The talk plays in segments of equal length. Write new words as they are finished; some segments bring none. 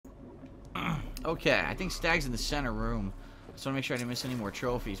Okay, I think Stag's in the center room. Just want to make sure I didn't miss any more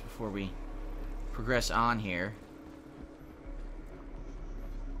trophies before we progress on here.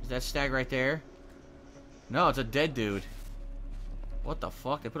 Is that Stag right there? No, it's a dead dude. What the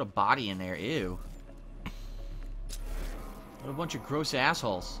fuck? They put a body in there. Ew. What a bunch of gross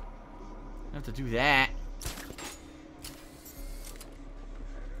assholes. I have to do that.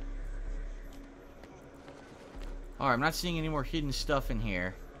 Alright, I'm not seeing any more hidden stuff in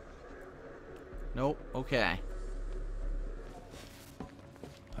here. Nope. Okay.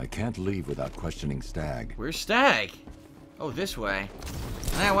 I can't leave without questioning Stag. Where's Stag? Oh, this way.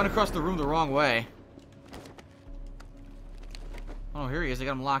 I went across the room the wrong way. Oh, here he is. I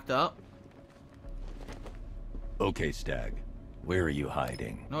got him locked up. Okay, Stag. Where are you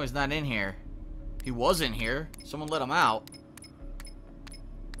hiding? No, he's not in here. He was in here. Someone let him out.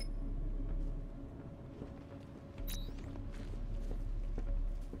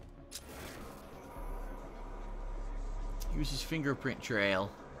 Use his fingerprint trail.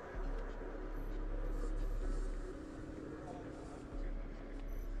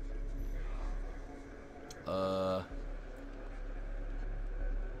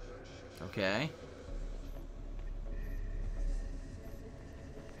 Okay.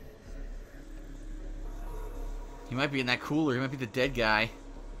 He might be in that cooler. He might be the dead guy.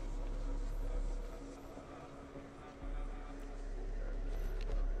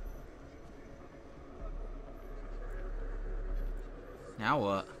 Now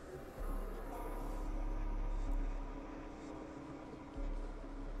what?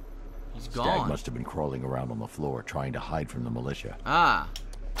 He's gone. Stag must have been crawling around on the floor trying to hide from the militia. Ah.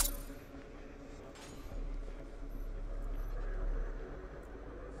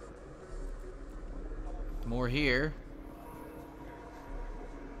 More here.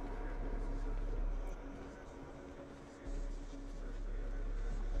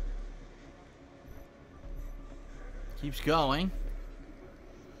 Keeps going.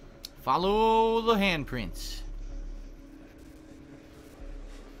 Follow the handprints.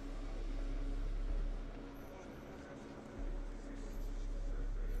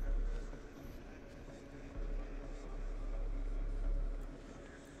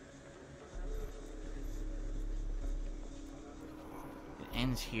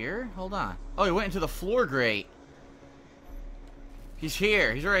 Ends here? Hold on. Oh, he went into the floor grate. He's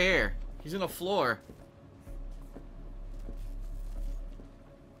here. He's right here. He's in the floor.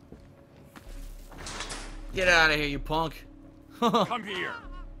 Get out of here, you punk. Come here.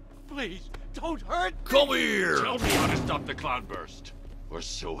 Please, don't hurt me. Come here. Tell me how to stop the cloudburst. Or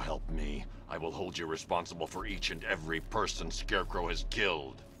so help me, I will hold you responsible for each and every person Scarecrow has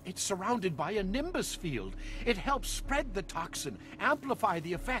killed. It's surrounded by a nimbus field. It helps spread the toxin, amplify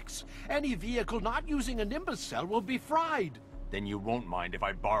the effects. Any vehicle not using a nimbus cell will be fried. Then you won't mind if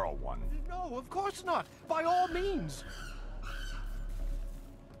I borrow one. No, of course not. By all means.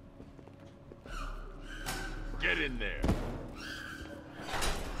 Get in there.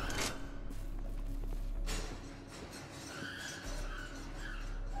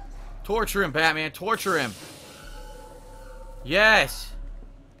 Torture him, Batman. Torture him. Yes.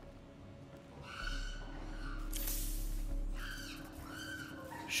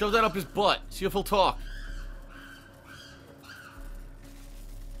 Shove that up his butt. See if he'll talk.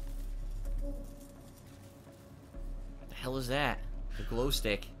 What the hell is that? The glow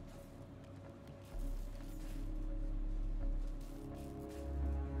stick.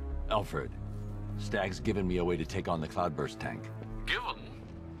 Alfred, Stag's given me a way to take on the cloudburst tank. Given?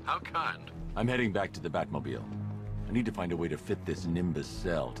 How kind? I'm heading back to the Batmobile. I need to find a way to fit this Nimbus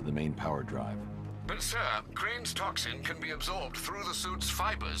cell to the main power drive. But sir, Crane's toxin can be absorbed through the suit's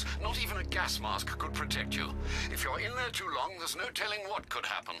fibers. Not even a gas mask could protect you. If you're in there too long, there's no telling what could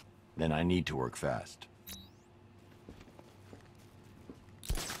happen. Then I need to work fast.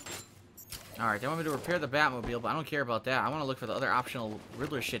 Alright, they want me to repair the Batmobile, but I don't care about that. I want to look for the other optional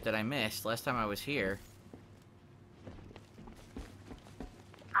Riddler shit that I missed last time I was here.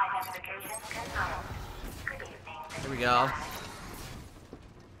 Identification confirmed. Good evening. Here we go.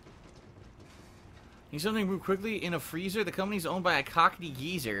 Need something to move quickly in a freezer? The company's owned by a cockney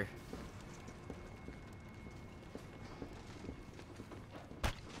geezer.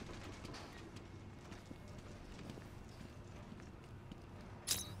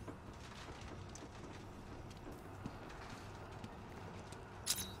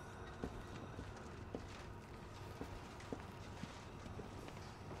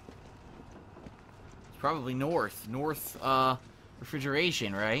 Probably north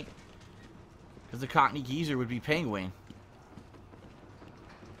refrigeration, right? Because the cockney geezer would be Penguin.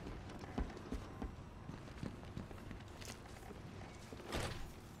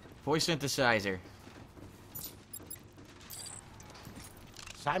 Voice synthesizer.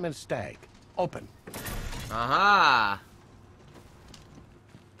 Simon Stagg. Open. Aha!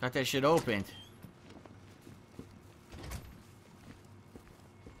 Got that shit opened.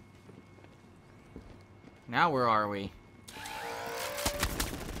 Now where are we?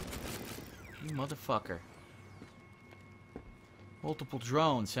 You motherfucker. Multiple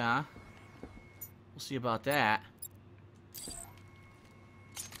drones, huh? We'll see about that.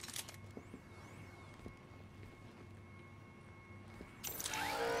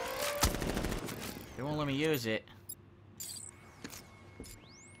 They won't let me use it.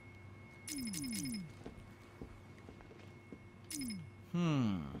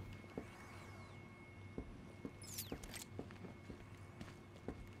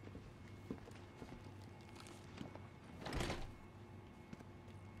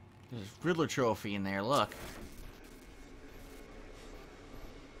 There's a Riddler trophy in there, look.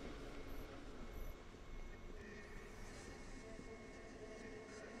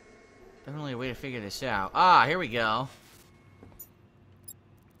 Definitely a way to figure this out. Ah, here we go.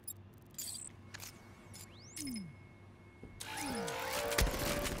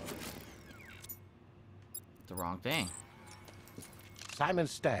 The wrong thing. Simon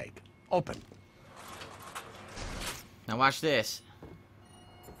Stagg. Open. Now watch this.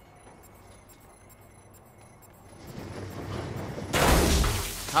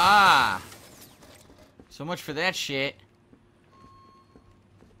 Ah! So much for that shit.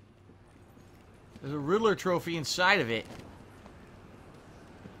 There's a Riddler trophy inside of it.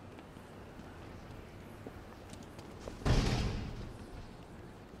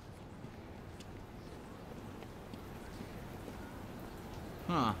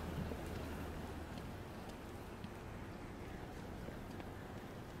 Huh.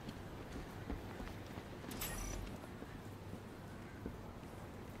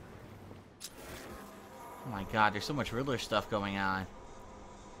 Oh my god, there's so much Riddler stuff going on.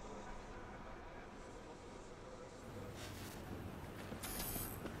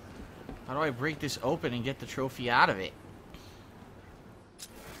 How do I break this open and get the trophy out of it?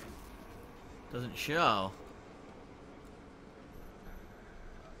 Doesn't show.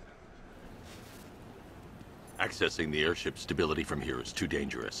 Accessing the airship's stability from here is too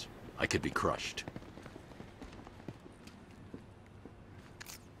dangerous. I could be crushed.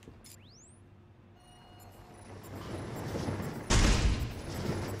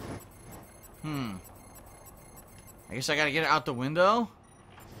 I guess I gotta get it out the window?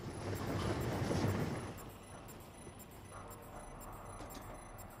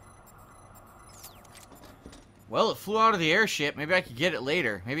 Well, it flew out of the airship. Maybe I could get it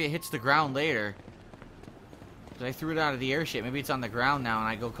later. Maybe it hits the ground later. Because I threw it out of the airship. Maybe it's on the ground now and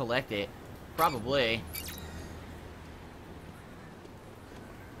I go collect it. Probably.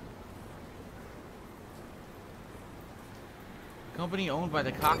 Company owned by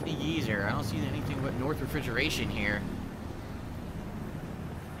the Cockney Geezer. I don't see anything but North Refrigeration here.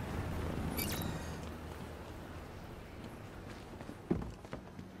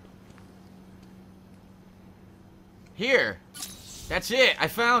 Here! That's it! I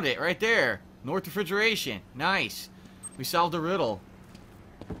found it! Right there! North Refrigeration. Nice. We solved a riddle.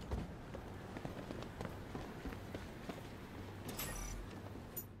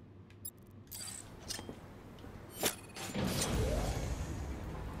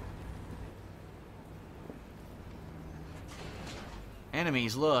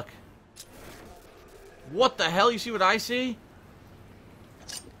 Enemies, look. What the hell? You see what I see?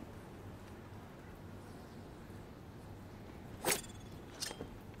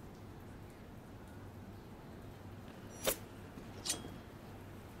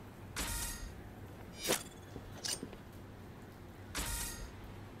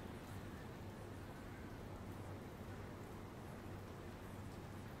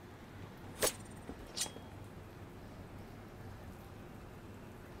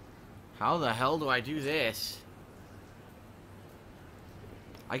 How the hell do I do this?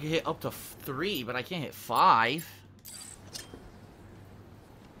 I can hit up to 3, but I can't hit 5.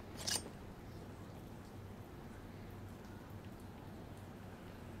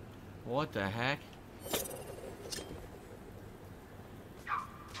 What the heck?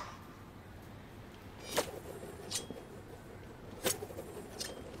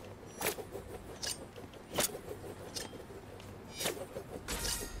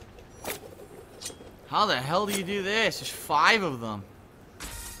 How the hell do you do this? There's 5 of them.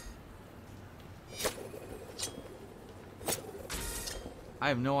 I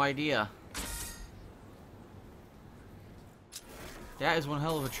have no idea. That is one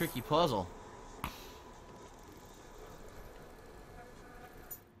hell of a tricky puzzle.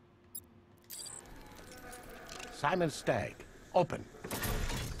 Simon Stagg, open.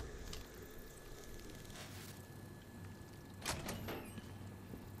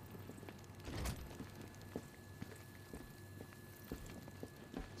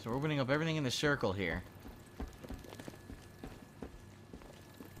 So we're opening up everything in the circle here.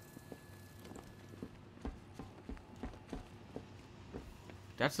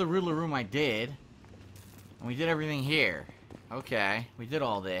 That's the Riddler room I did. And we did everything here. Okay, we did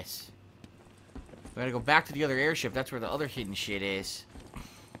all this. We gotta go back to the other airship. That's where the other hidden shit is.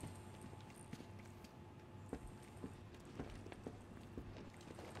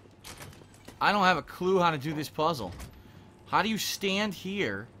 I don't have a clue how to do this puzzle. How do you stand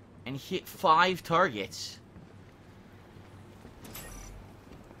here and hit 5 targets?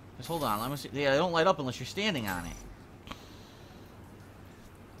 Just hold on. Let me see. Yeah, they don't light up unless you're standing on it.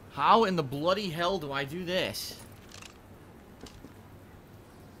 How in the bloody hell do I do this?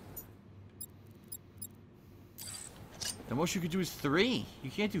 The most you could do is 3. You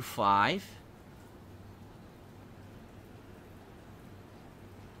can't do 5.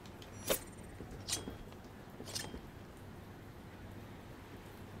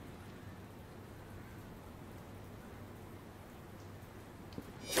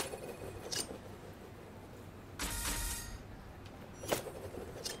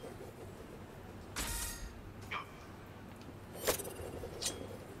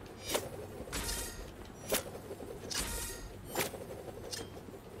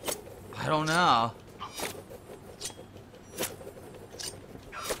 I don't know.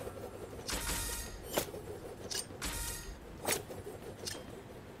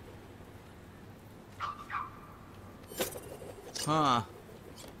 Huh.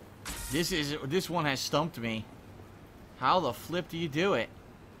 This one has stumped me. How the flip do you do it?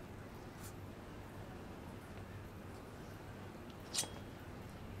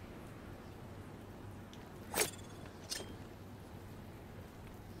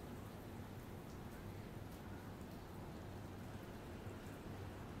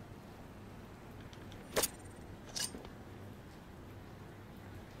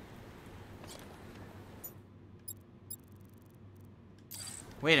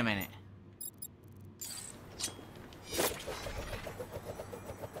 Wait a minute.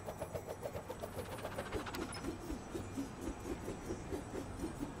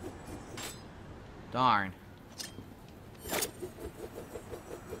 Darn.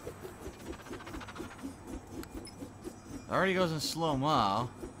 Already goes in slow-mo.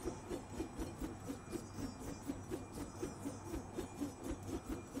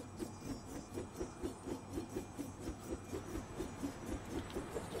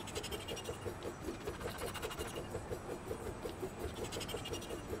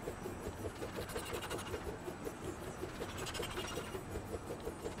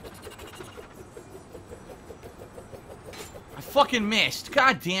 I fucking missed.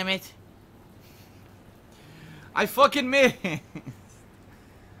 God damn it. I fucking missed. It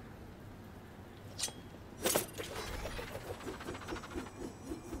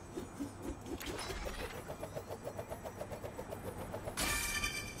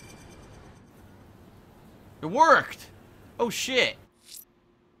worked. Oh shit.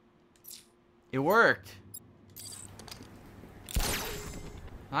 It worked.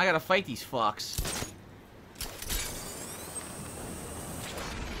 Now I gotta fight these fucks.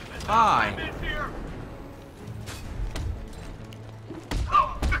 Hi.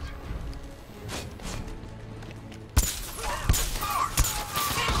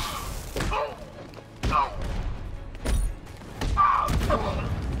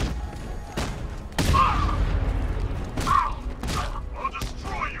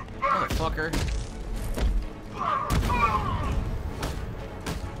 Motherfucker.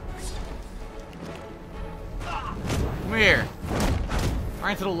 Come here.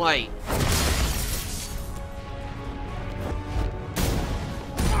 Right to the light.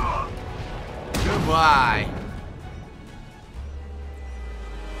 Goodbye.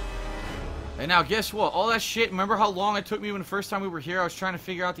 And now guess what? All that shit, remember how long it took me when the first time we were here I was trying to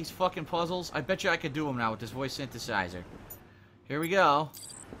figure out these fucking puzzles? I bet you I could do them now with this voice synthesizer. Here we go.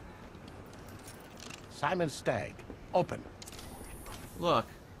 Simon Stagg, open. Look.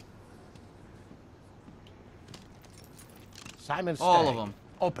 Simon Stagg, All of them.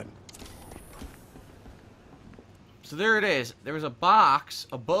 open. So there it is. There was a box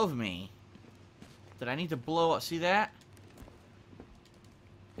above me that I need to blow up. See that?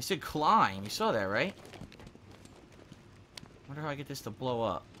 It said climb. You saw that, right? Wonder how I get this to blow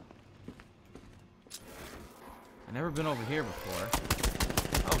up. I've never been over here before.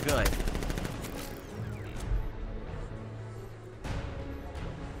 Oh, good.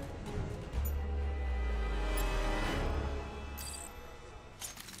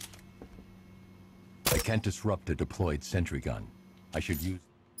 can't disrupt a deployed sentry gun. I should use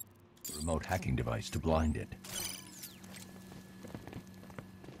a remote hacking device to blind it.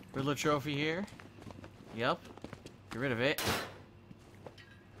 Riddler trophy here. Yep. Get rid of it.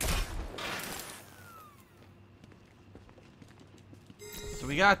 So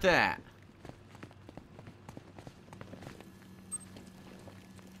we got that.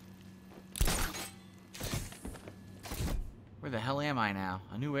 Where the hell am I now?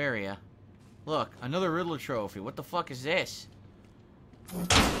 A new area. Look, another Riddler trophy. What the fuck is this?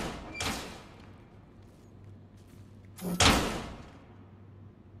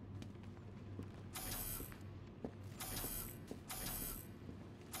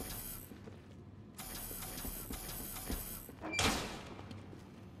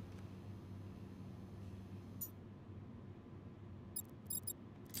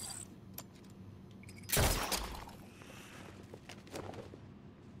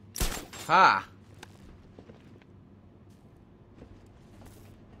 Ha!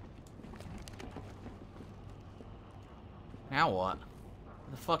 Now what?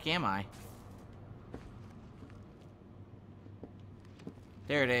 Where the fuck am I?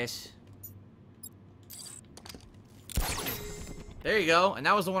 There it is. There you go. And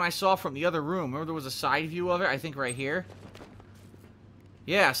that was the one I saw from the other room. Remember there was a side view of it? I think right here.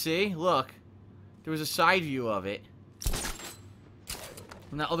 Yeah, see? Look. There was a side view of it.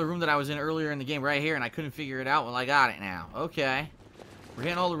 From that other room that I was in earlier in the game right here, and I couldn't figure it out. Well, I got it now. Okay. We're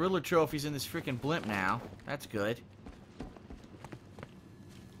getting all the Riddler trophies in this freaking blimp now. That's good.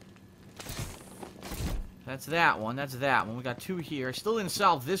 That's that one. That's that one. We got two here. I still didn't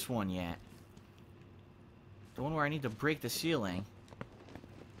solve this one yet. The one where I need to break the ceiling.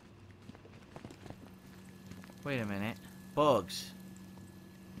 Wait a minute. Bugs.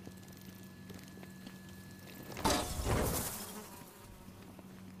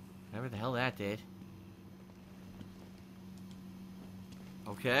 Whatever the hell that did.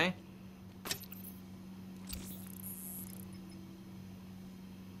 Okay.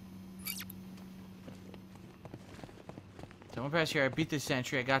 So I went past here, I beat this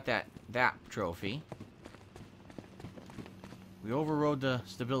sentry, I got that trophy. We overrode the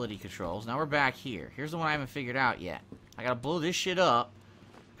stability controls. Now we're back here. Here's the one I haven't figured out yet. I gotta blow this shit up,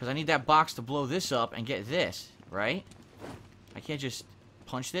 because I need that box to blow this up and get this, right? I can't just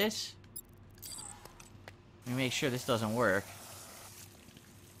punch this? Let me make sure this doesn't work.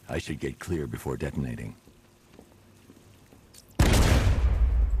 I should get clear before detonating.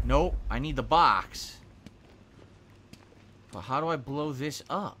 Nope, I need the box. But how do I blow this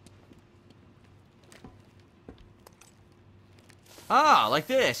up? Ah, like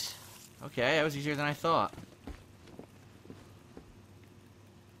this. Okay, that was easier than I thought.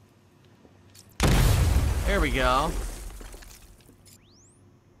 There we go.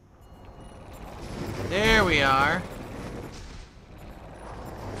 There we are.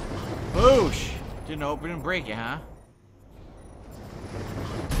 Boosh! Didn't open and break it, huh?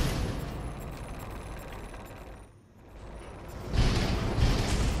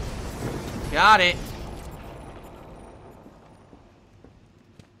 Got it.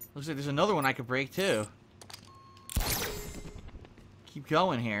 Looks like there's another one I could break too. Keep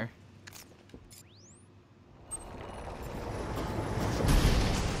going here.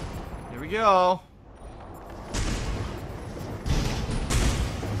 Here we go.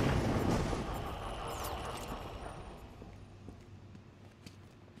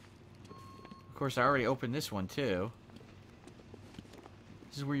 Of course, I already opened this one too.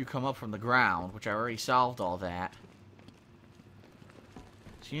 This is where you come up from the ground, which I already solved all that.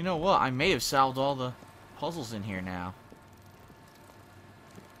 So you know what? I may have solved all the puzzles in here now.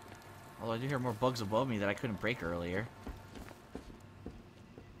 Although I do hear more bugs above me that I couldn't break earlier.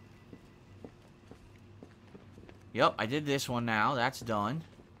 Yep, I did this one now. That's done.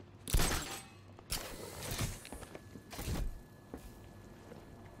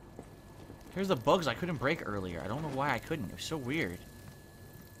 Here's the bugs I couldn't break earlier. I don't know why I couldn't. It was so weird.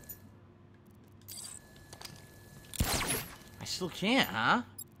 I still can't, huh?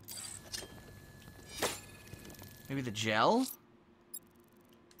 Maybe the gel?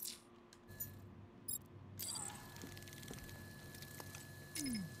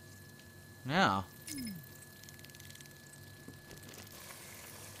 No.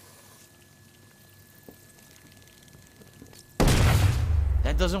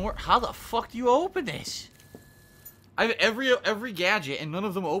 That doesn't work. How the fuck do you open this? I have every gadget and none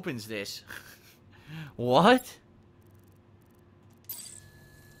of them opens this. What?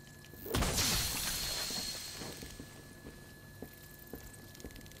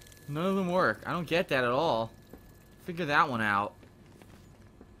 None of them work. I don't get that at all. Figure that one out.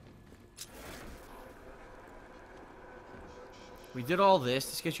 We did all this.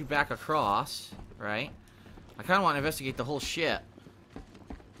 This gets you back across, right? I kind of want to investigate the whole ship.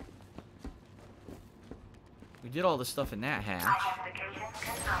 We did all this stuff in that hatch. Identification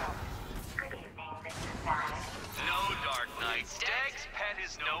confirmed. Good evening, Mr. Stein. No, Dark Knight. Stag's pet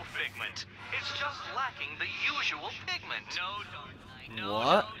is no figment. It's just lacking the usual pigment. No, Dark Knight. No, What?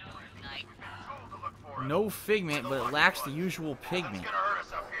 no, Dark Knight. No figment, but it lacks the usual pigment. hurt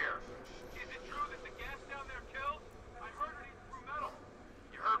us up here. Is it true that the gas down there kills? I heard it eats through metal.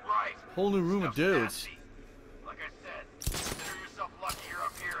 You heard right. Whole new room of dudes. Like I said, consider yourself lucky you're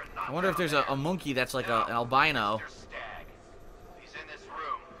up here and not I wonder if there's a monkey that's like an albino. Mr. Stag. He's in this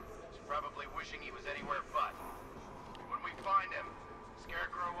room. He's probably wishing he was anywhere but. When we find him,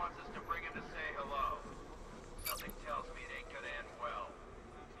 Scarecrow wants us to bring him to say hello. Something tells me it ain't gonna end well.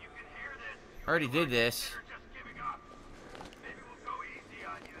 You can hear this. I already did this. Consider just giving up. Maybe we'll go easy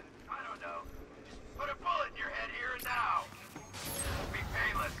on you. I don't know. Just put a bullet in your head here and now. It won't be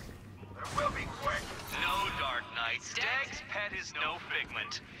painless, but it will be quick. No, Dark Knight. Stag's pet is no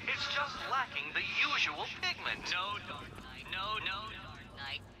figment. It's just lacking the usual pigment. No, Dark Knight. No, Dark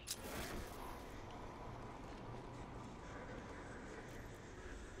Knight.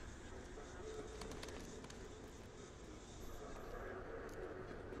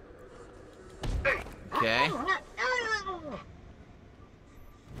 Okay.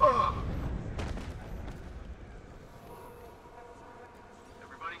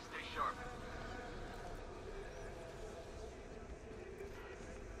 Everybody stay sharp.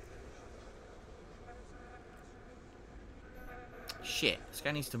 Shit. This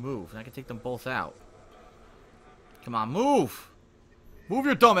guy needs to move, and I can take them both out. Come on, move! Move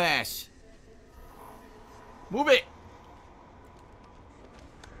your dumb ass! Move it!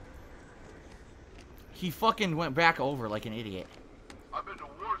 He fucking went back over like an idiot. I've been to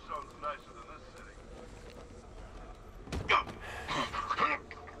war zones nicer than this city.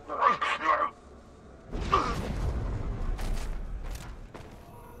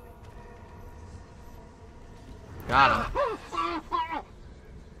 Got him.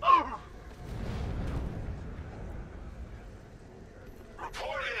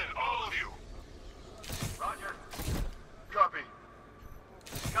 Report in, all of you. Roger. Copy.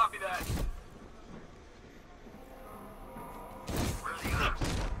 Copy that. Where are the others?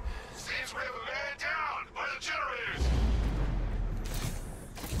 Seems we have a man down by the generators.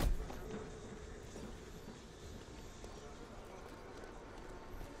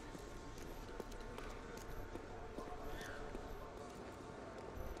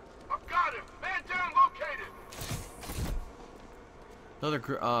 I've got him. Man down located.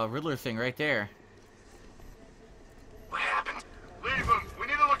 Another Riddler thing right there. What happened? Leave him. We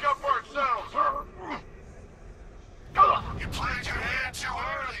need to look out for ourselves. You played your hand too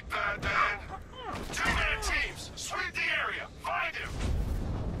early, Batman. 2-man teams. Sweep the area. Find him.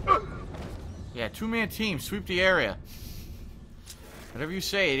 Yeah, 2-man team, sweep the area. Whatever you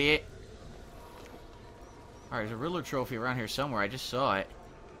say, idiot. Alright, there's a Riddler trophy around here somewhere. I just saw it.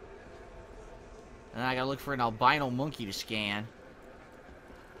 And I gotta look for an albino monkey to scan.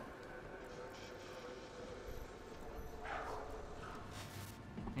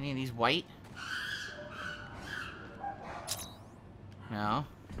 Any of these white? No.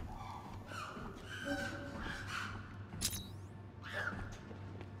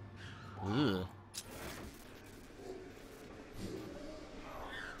 Ugh.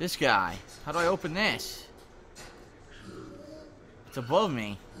 This guy. How do I open this? It's above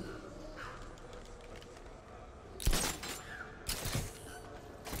me.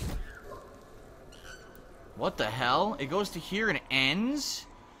 What the hell? It goes to here and ends?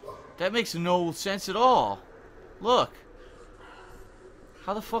 That makes no sense at all. Look.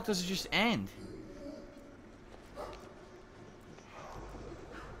 How the fuck does it just end?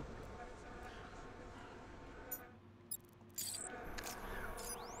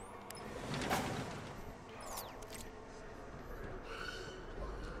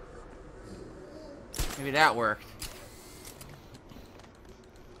 Maybe that worked.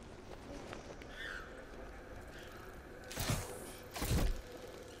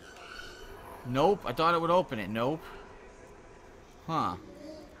 Nope, I thought it would open it. Nope. Huh.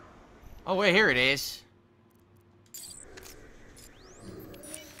 Oh, wait, here it is.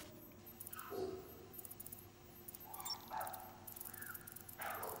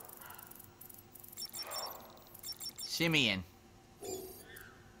 Simeon.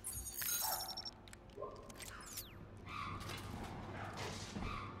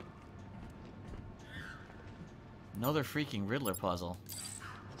 Another freaking Riddler puzzle.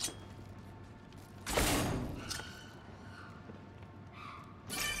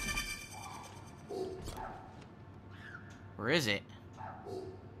 Where is it?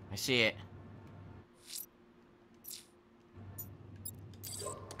 I see it.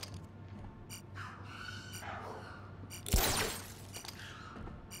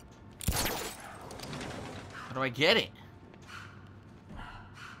 How do I get it?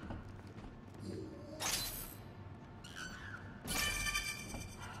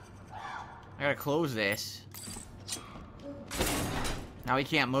 I gotta close this. Now he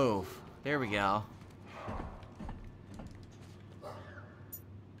can't move. There we go.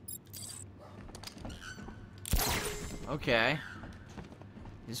 Okay.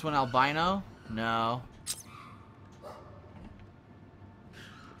 Is this one albino? No.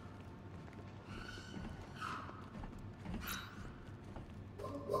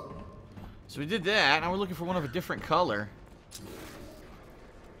 So we did that. Now we're looking for one of a different color.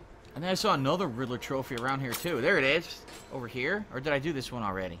 And then I saw another Riddler trophy around here too. There it is. Over here. Or did I do this one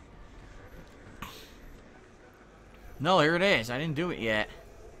already? No, here it is. I didn't do it yet.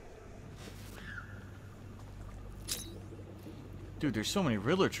 Dude, there's so many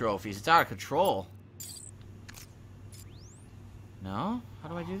Riddler trophies. It's out of control. No? How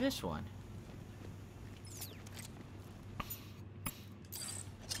do I do this one?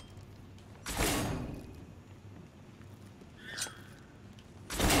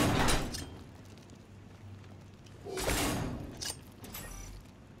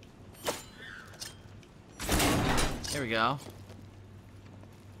 There we go.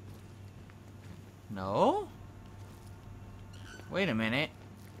 No? Wait a minute.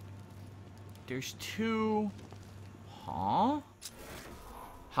 There's two... Huh?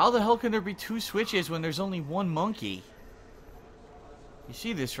 How the hell can there be two switches when there's only one monkey? You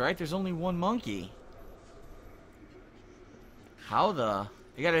see this, right? There's only one monkey. How the...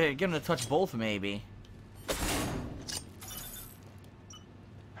 You gotta get him to touch both, maybe.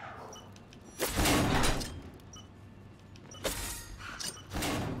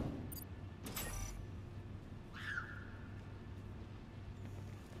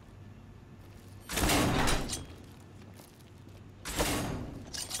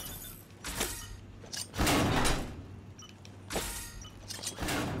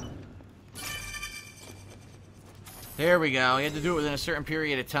 There we go. You had to do it within a certain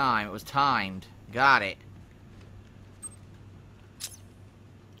period of time. It was timed. Got it.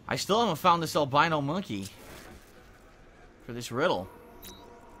 I still haven't found this albino monkey for this riddle.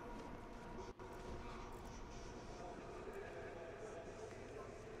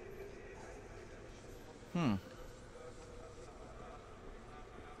 I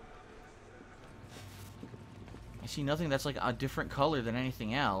see nothing that's like a different color than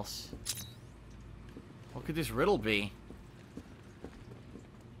anything else. What could this riddle be?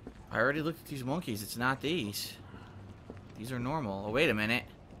 I already looked at these monkeys. It's not these. These are normal. Oh, wait a minute.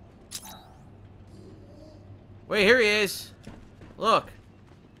 Wait, here he is. Look.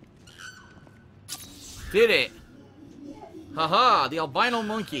 Did it. Haha, the albino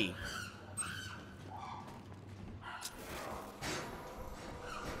monkey.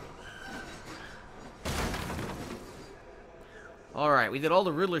 Alright, we did all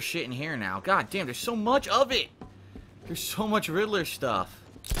the Riddler shit in here now. God damn, there's so much of it! There's so much Riddler stuff.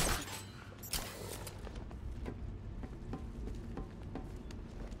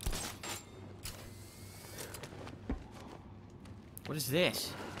 What is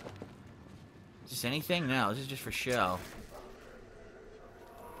this? Is this anything? No, this is just for show.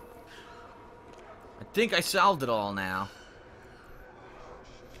 I think I solved it all now.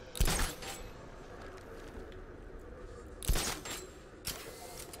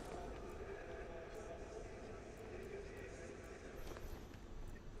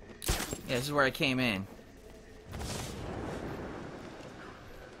 Yeah, this is where I came in.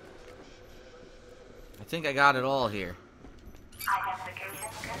 I think I got it all here. Identification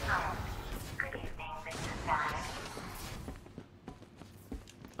confirmed. Good evening, Mr. Savage.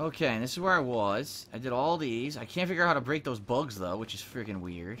 Okay, and this is where I was. I did all these. I can't figure out how to break those bugs, though, which is freaking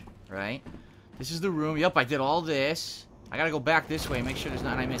weird, right? This is the room. Yep, I did all this. I gotta go back this way and make sure there's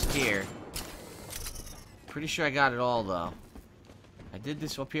nothing I missed here. Pretty sure I got it all, though. I did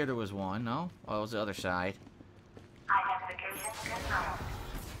this up here. There was one. No? Oh, it was the other side. Identification confirmed.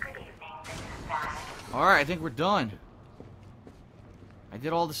 Good evening, Mr. Savage. Alright, I think we're done. I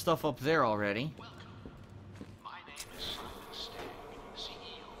did all the stuff up there already. My name is Simon Stagg,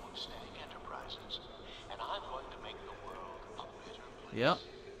 CEO of Stagg Enterprises, and I'm going to make the world a better place. Yep.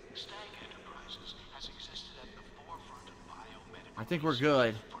 Stagg Enterprises has existed at the forefront of biomedical I think we're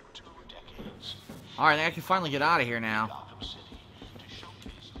good. for 2 decades. Alright, I can finally get out of here now. Gotham City to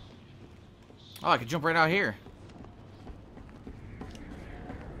showcase. Oh, I can jump right out here.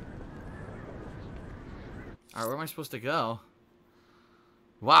 Alright, where am I supposed to go?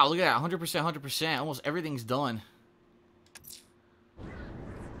 Wow, look at that. 100%, 100%. Almost everything's done.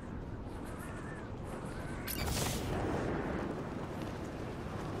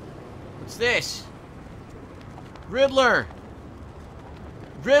 What's this? Riddler!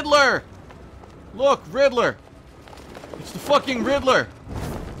 Riddler! Look, Riddler! It's the fucking Riddler!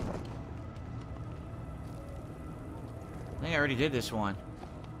 I think I already did this one.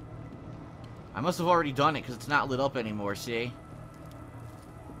 I must have already done it because it's not lit up anymore, see?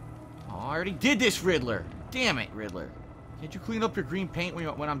 Oh, I already did this, Riddler! Damn it, Riddler. Can't you clean up your green paint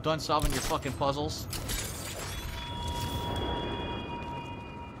when I'm done solving your fucking puzzles?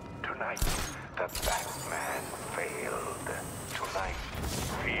 Tonight, the Batman failed. Tonight,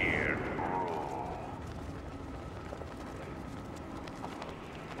 fear ruled.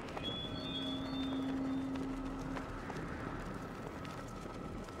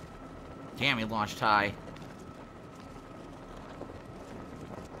 Damn, he launched high.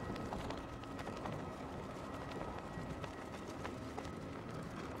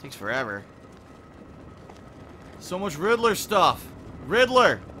 Takes forever. So much Riddler stuff.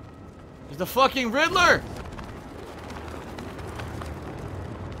 Riddler! He's the fucking Riddler!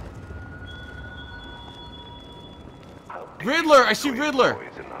 Riddler! I see Riddler!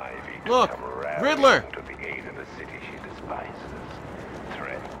 Look! Riddler! To the aid of the city she despises.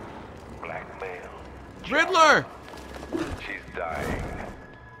 Threat. Blackmail. Riddler! She's dying.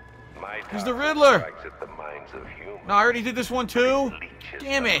 My He's the Riddler! strikes at the minds of humans. No, I already did this one too. Leeches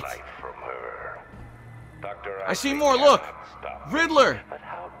Damn the it! life from her. Dr. I see Isaac more, look! cannot stop her. Riddler! But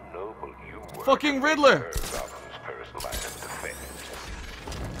how noble you were Fucking to Riddler! preserve Gotham's first line of defense.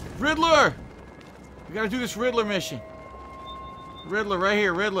 Riddler! We gotta do this Riddler mission. Riddler, right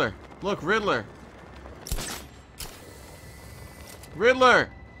here, Riddler. Look, Riddler. Riddler!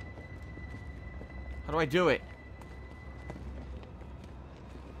 How do I do it?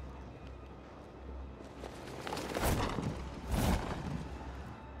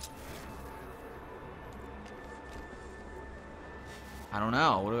 I don't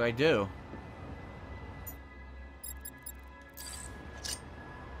know. What do I do?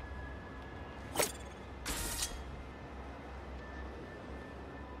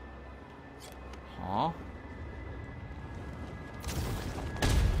 Huh?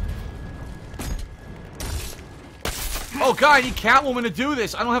 Oh god, I need Catwoman to do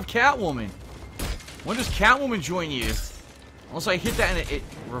this. I don't have Catwoman. When does Catwoman join you? Unless I hit that and it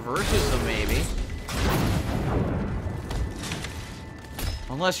reverses them, maybe.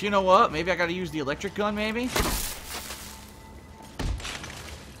 Unless, you know what? Maybe I gotta use the electric gun, maybe?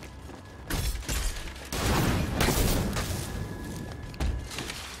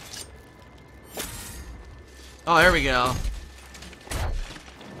 Oh, there we go.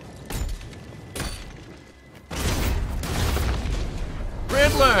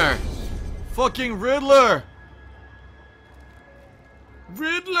 Riddler! Fucking Riddler!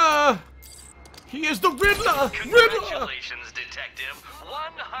 Riddler! He is the Riddler! Riddler! Congratulations, Detective.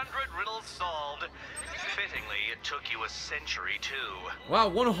 100 riddles solved. Fittingly, it took you a century, too. Wow,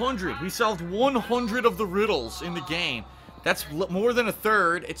 100. We solved 100 of the riddles in the game. That's more than a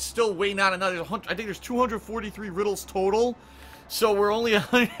third. It's still way not another 100. I think there's 243 riddles total. So we're only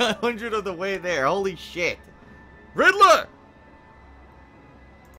 100 of the way there. Holy shit. Riddler!